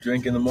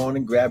drink in the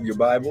morning, grab your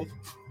Bible,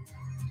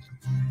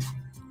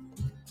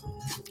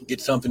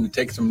 get something to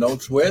take some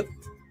notes with,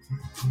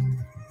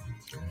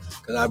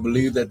 because I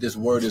believe that this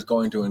word is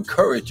going to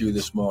encourage you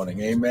this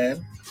morning.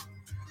 Amen.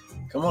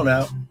 Come on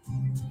out.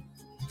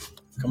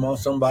 Come on,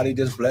 somebody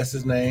just bless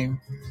his name.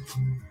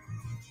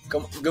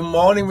 Good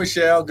morning,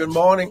 Michelle. Good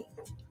morning.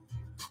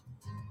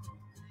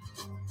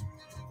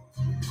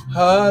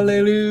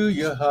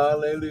 Hallelujah,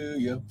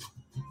 hallelujah.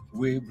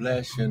 We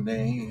bless your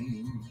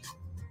name.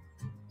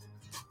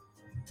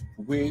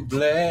 We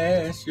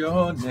bless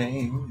your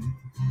name.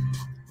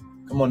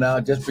 Come on now,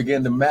 just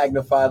begin to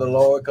magnify the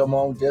Lord. Come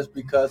on, just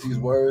because he's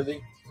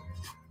worthy.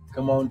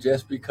 Come on,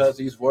 just because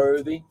he's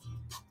worthy.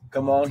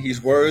 Come on,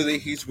 he's worthy.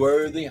 He's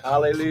worthy.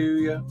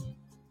 Hallelujah.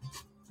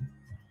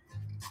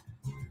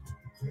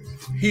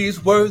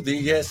 He's worthy.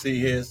 Yes,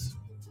 he is.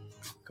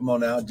 Come on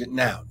now.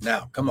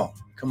 Now. Come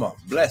on.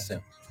 Bless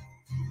him.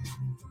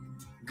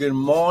 Good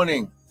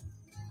morning.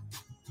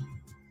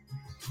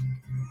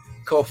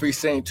 Kofi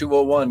Saint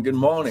 201. Good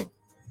morning.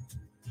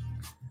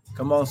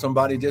 Come on,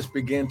 somebody, just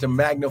begin to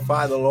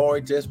magnify the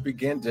Lord. Just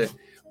begin to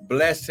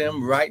bless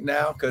him right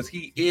now, because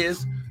he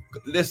is,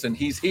 listen,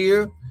 he's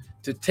here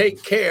to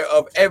take care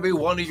of every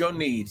one of your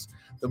needs.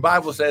 The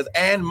Bible says,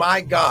 and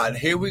my God,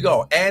 here we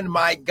go, and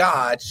my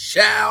God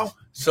shall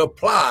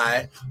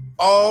supply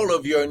all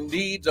of your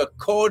needs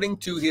according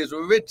to his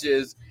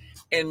riches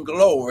in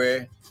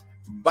glory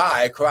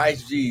by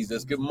Christ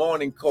Jesus. Good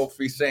morning,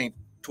 Kofi Saint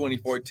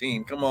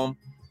 2014. Come on.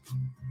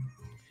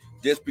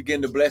 Just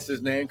begin to bless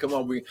his name. Come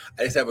on,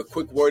 I just have a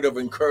quick word of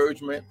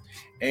encouragement.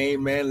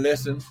 Amen.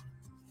 Listen.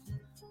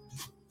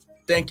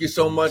 Thank you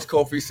so much,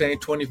 Kofi Saint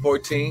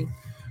 2014.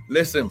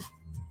 Listen,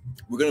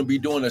 we're going to be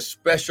doing a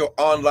special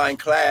online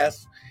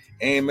class.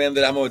 Amen.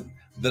 That I'm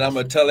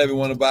gonna tell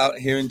everyone about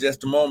here in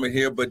just a moment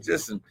here. But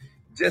listen,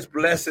 just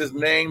bless his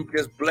name.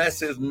 Just bless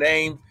his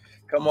name.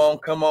 Come on.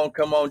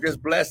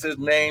 Just bless his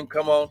name.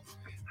 Come on.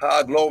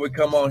 Glory.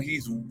 Come on.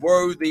 He's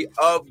worthy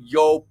of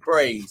your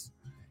praise.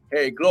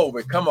 Hey,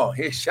 glory, come on.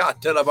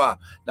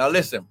 Now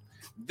listen,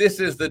 this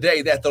is the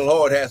day that the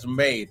Lord has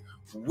made.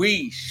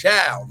 We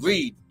shall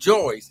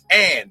rejoice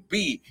and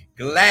be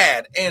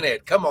glad in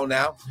it. Come on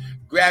now.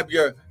 Grab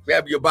your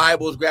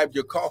Bibles, grab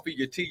your coffee,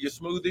 your tea, your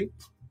smoothie,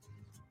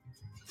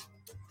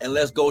 and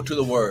let's go to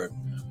the word.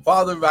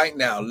 Father, right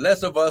now,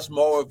 less of us,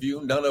 more of you,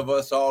 none of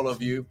us, all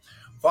of you.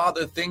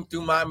 Father, think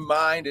through my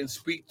mind and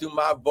speak through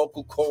my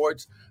vocal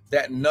cords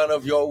that none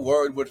of your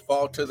word would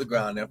fall to the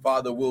ground. And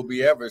Father, we'll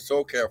be ever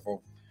so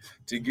careful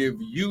to give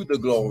you the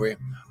glory,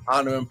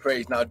 honor, and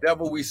praise. Now,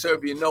 devil, we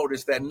serve you.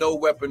 Notice that no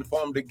weapon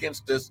formed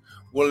against us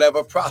will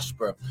ever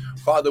prosper.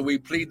 Father, we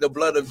plead the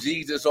blood of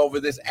Jesus over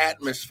this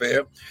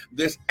atmosphere.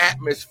 This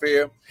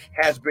atmosphere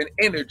has been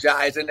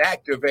energized and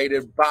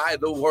activated by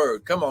the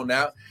word. Come on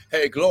now.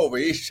 Hey,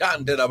 glory.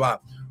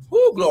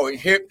 Woo, glory.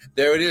 Here,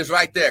 there it is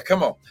right there.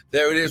 Come on.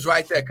 There it is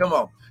right there. Come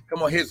on.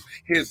 Come on,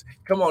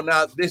 come on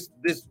now, this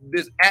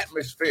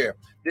atmosphere,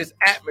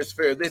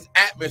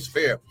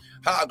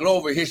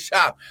 glory, his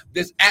shop,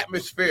 this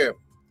atmosphere,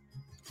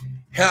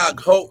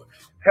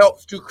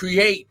 helps to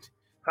create,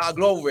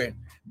 glory,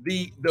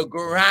 the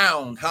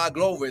ground,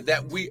 glory,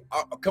 that we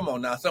are. Come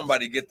on now,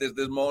 somebody get this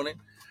morning.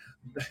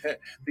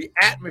 The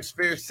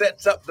atmosphere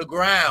sets up the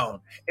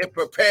ground. It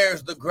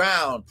prepares the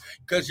ground,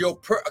 because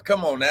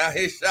come on now,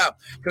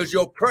 because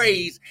your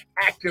praise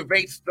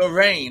activates the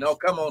rain. Oh,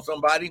 come on,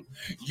 somebody.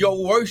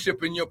 Your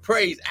worship and your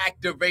praise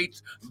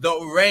activates the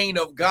rain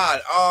of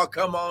God. Oh,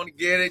 come on,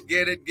 get it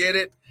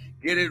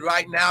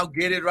right now.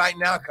 Get it right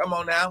now. Come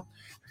on now.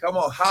 Come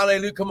on,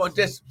 hallelujah. Come on,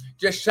 just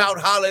shout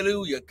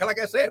hallelujah.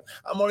 Like I said,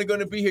 I'm only going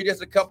to be here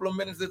just a couple of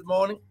minutes this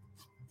morning.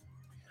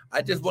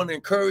 I just want to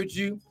encourage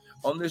you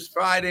on this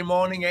Friday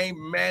morning.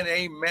 Amen.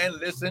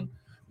 Listen.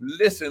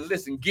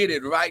 Get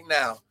it right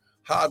now.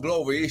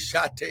 Glory.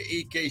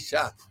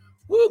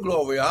 Woo,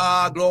 glory.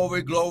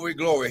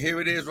 Glory. Here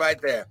it is right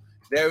there.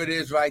 There it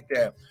is right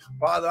there.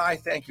 Father, I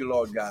thank you,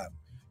 Lord God.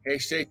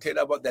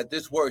 That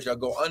this word shall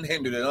go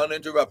unhindered and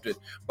uninterrupted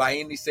by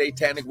any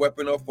satanic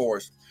weapon or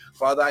force.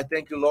 Father, I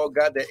thank you, Lord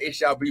God, that it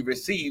shall be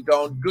received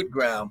on good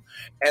ground,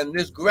 and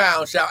this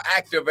ground shall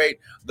activate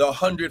the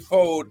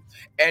 100-fold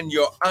and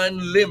your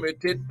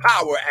unlimited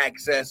power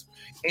access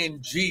in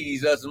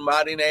Jesus'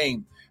 mighty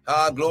name.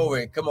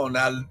 Glory. Come on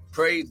now.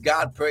 Praise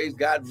God.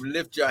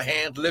 Lift your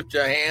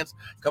hands.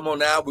 Come on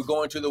now. We're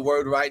going to the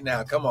word right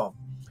now. Come on.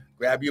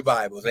 Grab your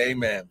Bibles.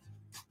 Amen.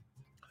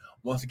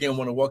 Once again, I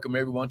want to welcome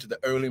everyone to the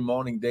Early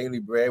Morning Daily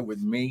Bread with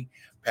me,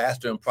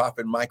 Pastor and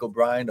Prophet Michael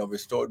Bryant of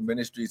Restored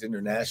Ministries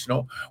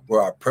International,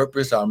 where our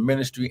purpose, our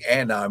ministry,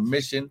 and our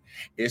mission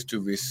is to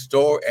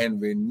restore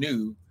and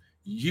renew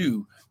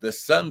you, the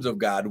sons of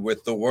God,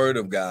 with the word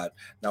of God.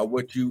 Now,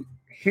 what you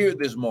hear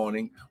this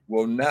morning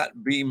will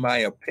not be my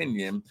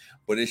opinion,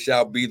 but it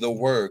shall be the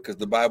word, because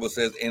the Bible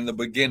says in the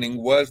beginning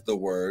was the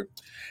word,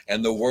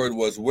 and the word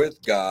was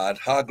with God,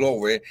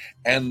 glory,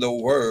 and the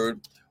word,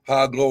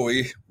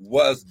 glory,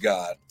 was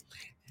God.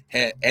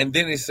 And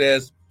then it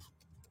says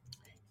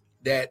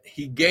that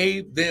he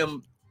gave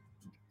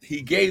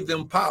he gave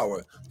them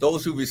power.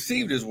 Those who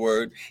received his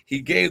word,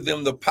 he gave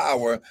them the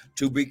power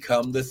to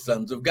become the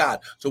sons of God.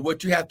 So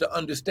what you have to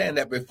understand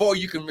that before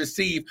you can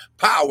receive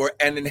power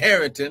and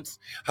inheritance,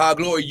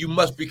 glory, you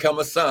must become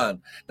a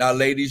son. Now,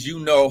 ladies, you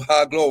know,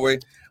 glory,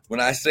 when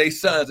I say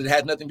sons, it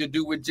has nothing to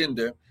do with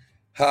gender,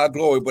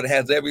 glory, but it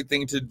has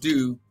everything to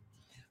do,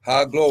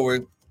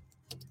 glory,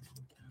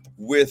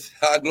 with,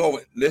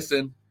 glory,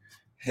 listen,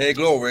 hey,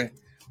 glory,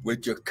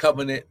 with your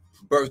covenant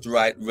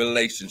birthright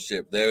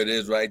relationship. There it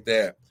is right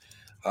there.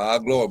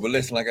 Glory. But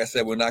listen, like I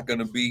said, we're not going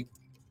to be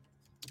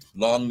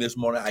long this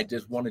morning. I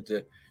just wanted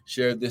to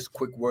share this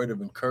quick word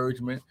of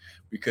encouragement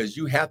because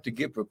you have to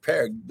get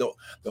prepared.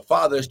 The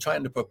Father is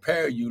trying to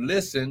prepare you,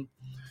 listen,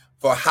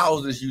 for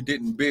houses you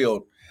didn't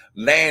build,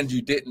 land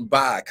you didn't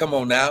buy. Come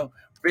on now.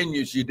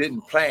 Vineyards you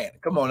didn't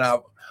plant. Come on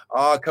now.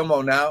 Come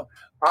on now.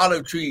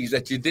 Olive trees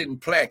that you didn't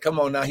plant. Come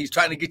on now. He's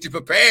trying to get you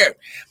prepared.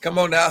 Come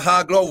on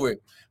now. Glory.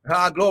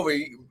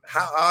 Glory.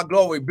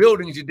 Glory.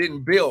 Buildings you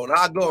didn't build.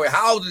 Glory.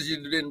 Houses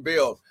you didn't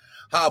build.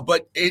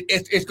 But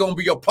it's going to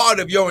be a part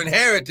of your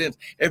inheritance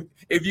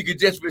if you could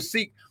just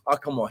receive.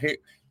 Come on.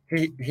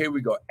 Here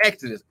we go.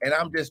 Exodus. And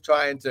I'm just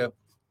trying to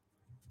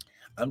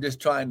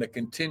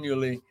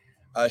continually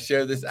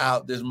share this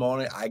out this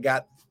morning. I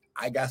got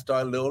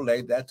started a little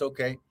late. That's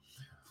okay.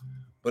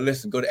 But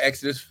listen, go to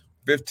Exodus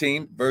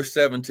 15, verse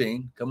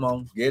 17. Come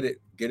on, get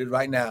it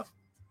right now.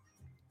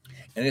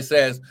 And it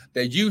says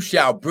that you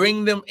shall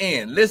bring them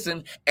in,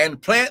 listen,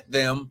 and plant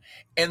them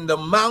in the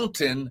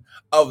mountain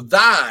of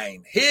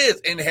thine, his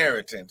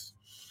inheritance.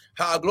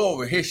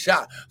 Glory, his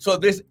shot. So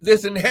this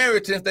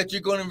inheritance that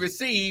you're going to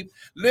receive,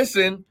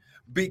 listen,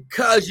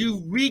 because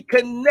you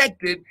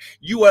reconnected,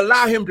 you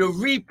allow him to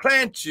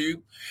replant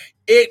you,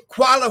 it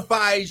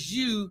qualifies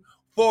you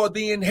for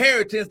the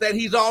inheritance that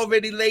he's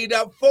already laid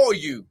up for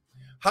you.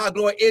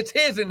 Glory, it's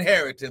his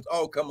inheritance.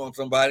 Oh, come on,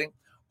 somebody.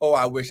 Oh,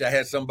 I wish I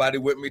had somebody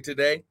with me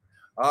today.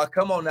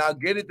 Come on now,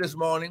 get it this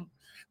morning.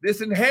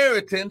 This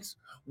inheritance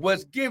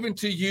was given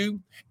to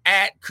you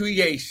at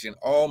creation.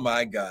 Oh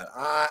my God.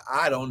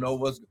 I don't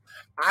know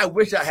I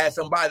wish I had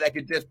somebody that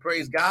could just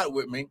praise God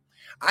with me.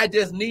 I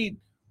just need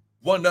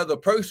one other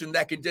person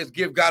that can just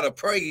give God a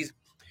praise.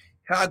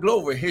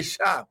 Glory, his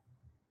shot.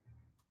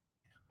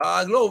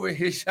 Glory,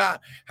 his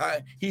shot.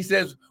 He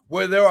says,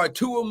 where there are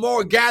two or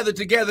more gathered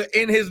together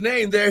in his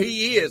name, there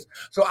he is.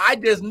 So I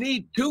just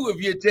need two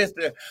of you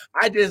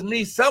I just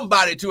need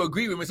somebody to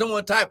agree with me.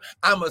 Someone type,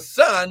 I'm a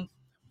son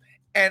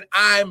and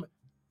I'm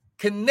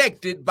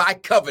connected by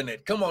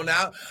covenant. Come on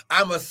now.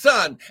 I'm a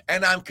son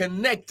and I'm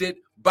connected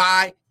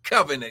by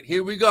covenant.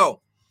 Here we go.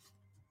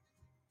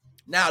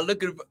 Now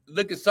look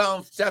at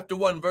Psalms chapter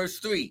 1, verse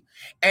 3.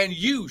 And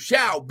you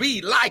shall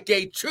be like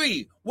a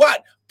tree.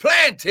 What?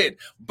 Planted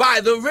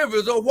by the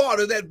rivers of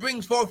water that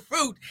brings forth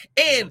fruit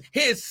in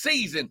his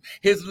season.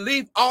 His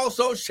leaf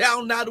also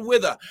shall not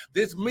wither.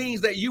 This means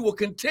that you will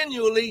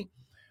continually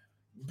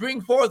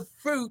bring forth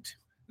fruit.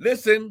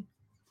 Listen,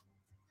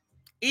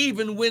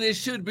 even when it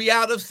should be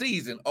out of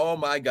season. Oh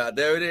my God,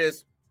 there it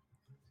is.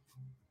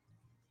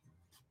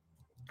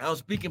 I'm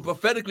speaking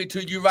prophetically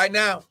to you right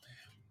now.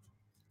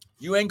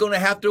 You ain't going to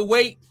have to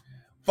wait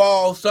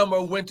fall,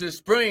 summer, winter,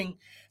 spring.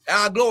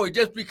 Glory,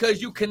 just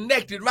because you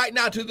connected right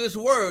now to this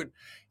word,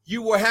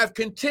 you will have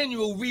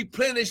continual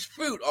replenished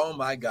fruit. Oh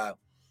my God.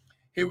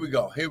 Here we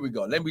go.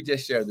 Let me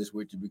just share this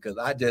with you because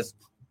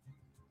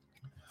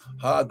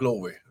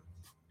glory.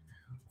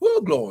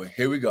 Woo, glory.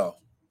 Here we go.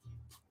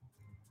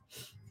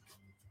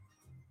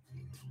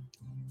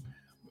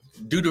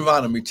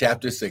 Deuteronomy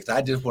chapter 6.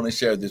 I just want to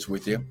share this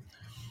with you.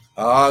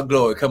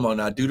 Glory. Come on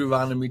now.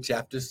 Deuteronomy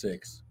chapter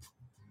 6.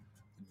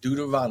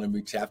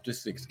 Deuteronomy chapter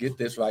 6. Get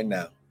this right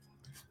now.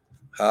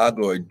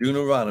 Glory.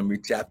 Deuteronomy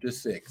chapter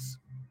 6.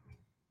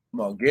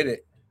 Come on, get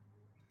it.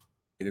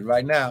 Get it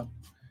right now.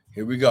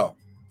 Here we go.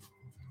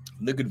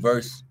 Look at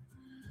verse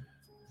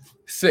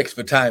 6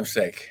 for time's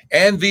sake.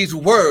 And these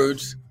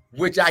words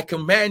which I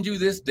command you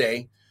this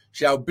day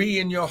shall be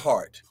in your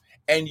heart,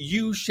 and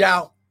you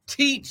shall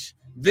teach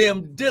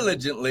them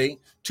diligently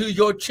to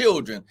your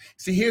children.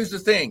 See, here's the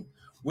thing.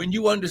 When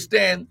you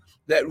understand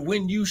that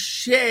when you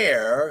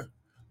share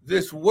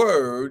this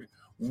word,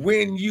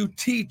 when you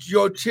teach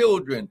your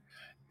children,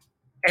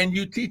 and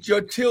you teach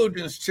your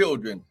children's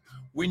children,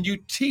 when you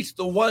teach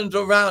the ones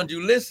around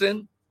you,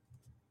 listen,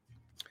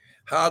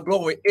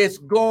 glory, it's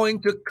going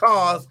to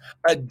cause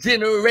a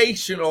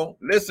generational,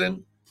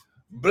 listen,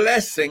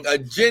 blessing, a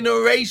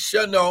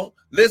generational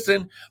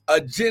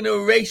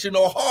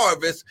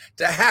harvest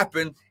to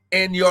happen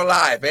in your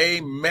life.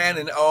 Amen.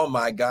 And oh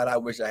my God, I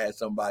wish I had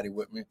somebody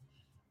with me.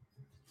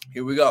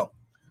 Here we go.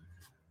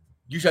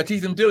 You shall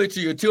teach them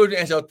diligently to your children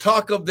and shall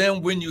talk of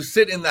them when you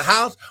sit in the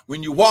house,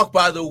 when you walk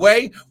by the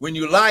way, when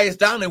you lie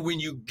down, and when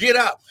you get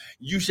up.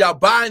 You shall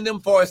bind them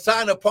for a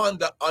sign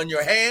on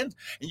your hands,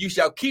 and you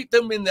shall keep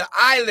them in the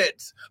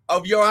eyelets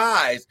of your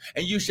eyes,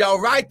 and you shall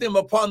write them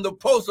upon the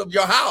posts of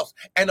your house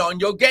and on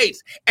your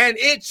gates. And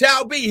it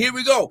shall be, here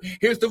we go.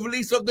 Here's the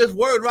release of this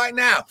word right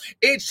now.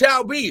 It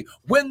shall be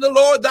when the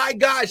Lord thy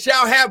God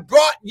shall have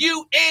brought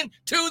you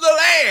into the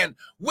land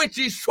which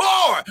he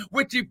swore,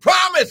 which he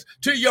promised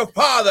to your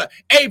father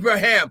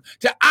Abraham,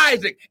 to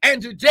Isaac,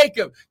 and to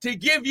Jacob, to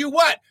give you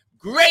what?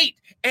 Great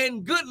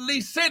and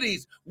goodly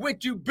cities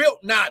which you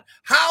built not,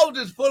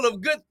 houses full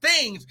of good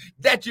things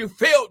that you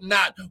filled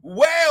not,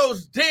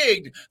 wells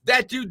digged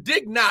that you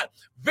dig not,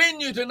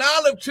 vineyards and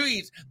olive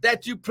trees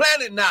that you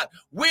planted not.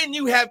 When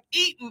you have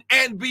eaten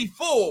and be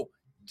full,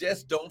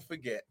 just don't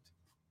forget.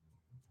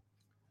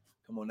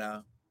 Come on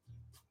now.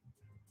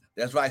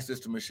 That's right,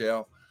 Sister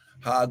Michelle.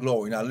 High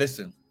glory. Now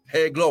listen.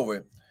 Hey,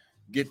 glory.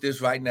 Get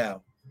this right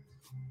now.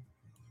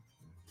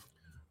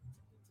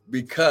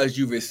 Because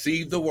you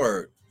received the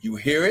word, you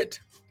hear it,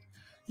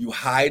 you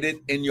hide it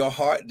in your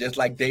heart, just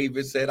like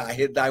David said, I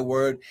hid thy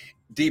word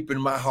deep in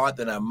my heart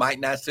that I might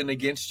not sin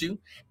against you.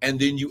 And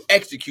then you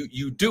execute,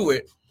 you do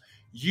it,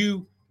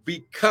 you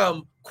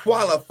become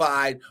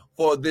qualified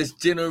for this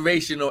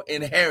generational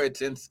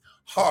inheritance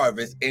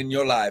harvest in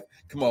your life.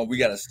 Come on, we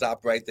got to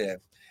stop right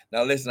there.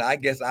 Now, listen, I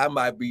guess I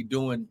might be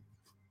doing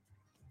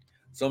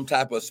some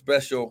type of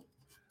special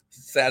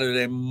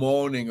Saturday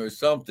morning or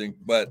something,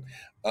 but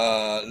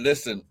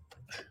listen,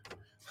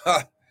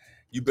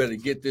 you better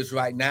get this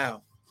right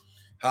now.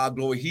 How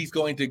glory. He's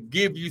going to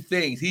give you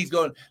things. He's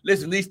going to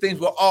listen. These things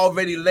were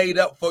already laid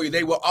up for you.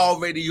 They were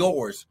already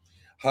yours.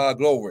 How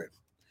glory.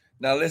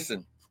 Now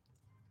listen,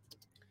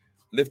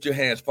 lift your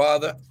hands.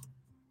 Father,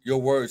 your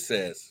word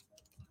says,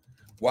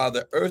 while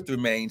the earth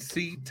remains,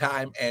 seed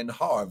time and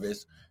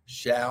harvest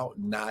shall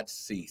not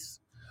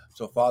cease.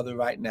 So Father,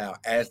 right now,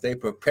 as they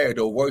prepare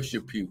to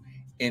worship you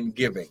in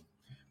giving,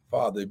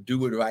 Father,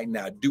 do it right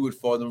now. Do it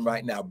for them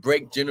right now.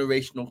 Break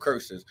generational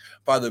curses.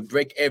 Father,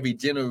 break every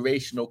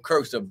generational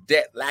curse of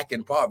debt, lack,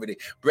 and poverty.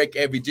 Break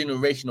every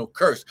generational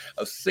curse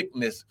of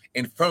sickness,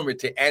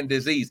 infirmity, and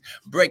disease.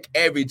 Break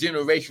every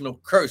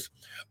generational curse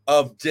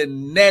of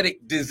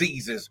genetic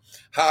diseases.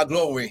 High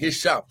glory, his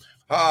shop.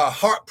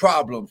 Heart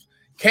problems,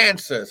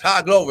 cancers,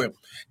 high glory,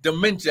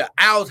 dementia,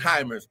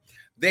 Alzheimer's.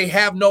 They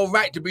have no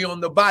right to be on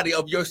the body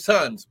of your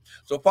sons.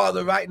 So,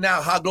 Father, right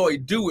now, high glory,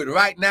 do it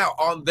right now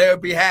on their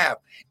behalf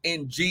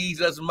in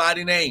Jesus'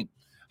 mighty name.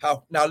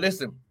 Now,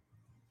 listen,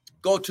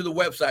 go to the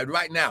website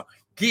right now.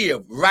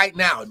 Give right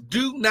now.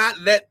 Do not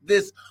let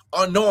this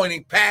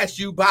anointing pass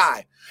you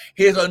by.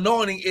 His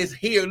anointing is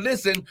here,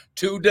 listen,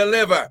 to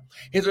deliver.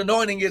 His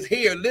anointing is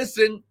here,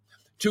 listen,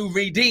 to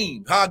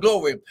redeem. High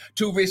glory,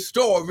 to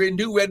restore,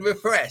 renew, and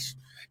refresh.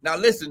 Now,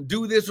 listen,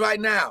 do this right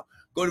now.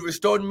 Go to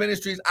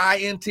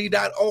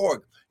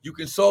restoredministriesint.org. You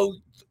can sow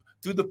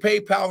through the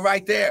PayPal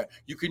right there.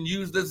 You can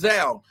use the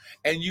Zelle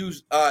and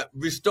use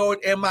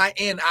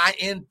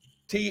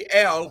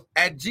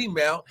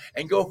restoredmintl@gmail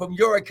and go from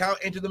your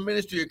account into the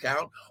ministry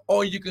account,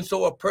 or you can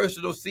sow a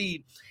personal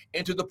seed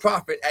into the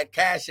prophet at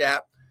Cash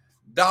App,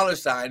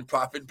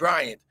 $Prophet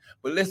Bryant.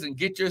 But listen,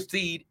 get your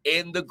seed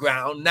in the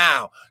ground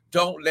now.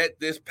 Don't let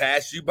this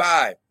pass you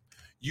by.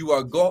 You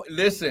are going,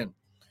 listen,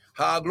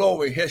 high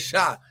glory,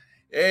 Heshah.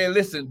 Hey,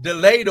 listen,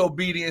 delayed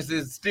obedience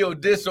is still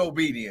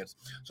disobedience.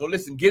 So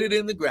listen, get it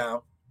in the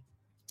ground.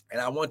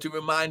 And I want to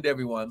remind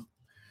everyone,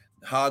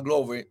 high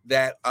glory,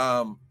 that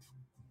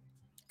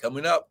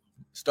coming up,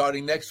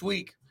 starting next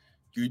week,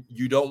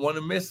 you don't want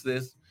to miss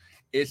this.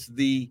 It's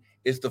the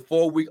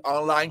 4-week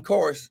online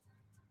course,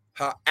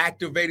 how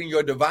activating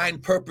your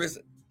divine purpose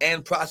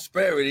and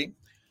prosperity.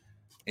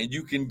 And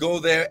you can go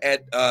there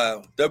at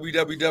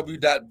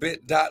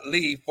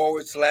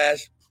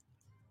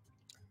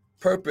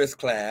www.bit.ly/purpose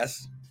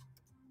class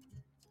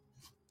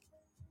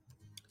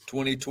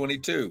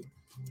 2022.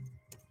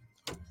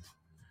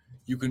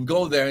 You can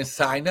go there and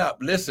sign up.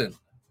 Listen,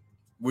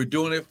 we're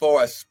doing it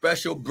for a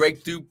special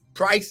breakthrough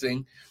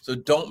pricing, so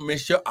don't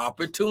miss your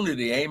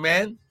opportunity.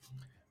 Amen.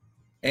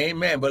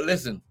 Amen. But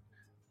listen,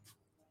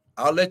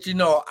 I'll let you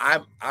know.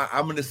 I'm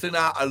going to send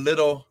out a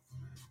little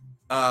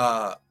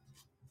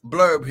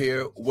blurb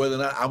here whether or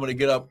not I'm going to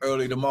get up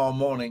early tomorrow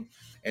morning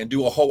and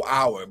do a whole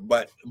hour.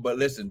 But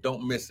listen,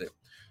 don't miss it.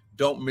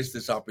 Don't miss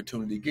this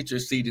opportunity. Get your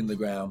seed in the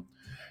ground.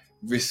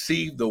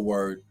 Receive the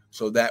word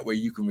so that way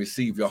you can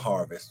receive your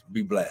harvest.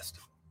 Be blessed.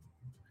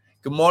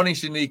 Good morning,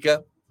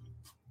 Shanika.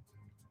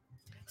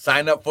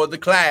 Sign up for the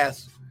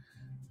class.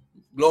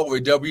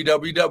 Glory,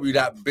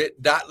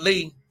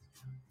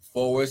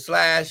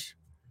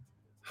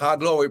 www.bit.ly/High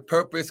Glory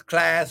Purpose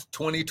Class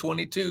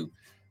 2022.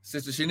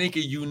 Sister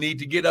Shanika, you need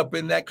to get up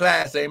in that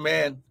class.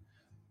 Amen.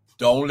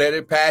 Don't let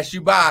it pass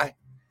you by.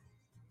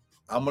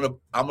 I'm gonna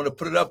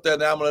put it up there,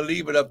 and I'm gonna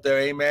leave it up there.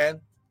 Amen.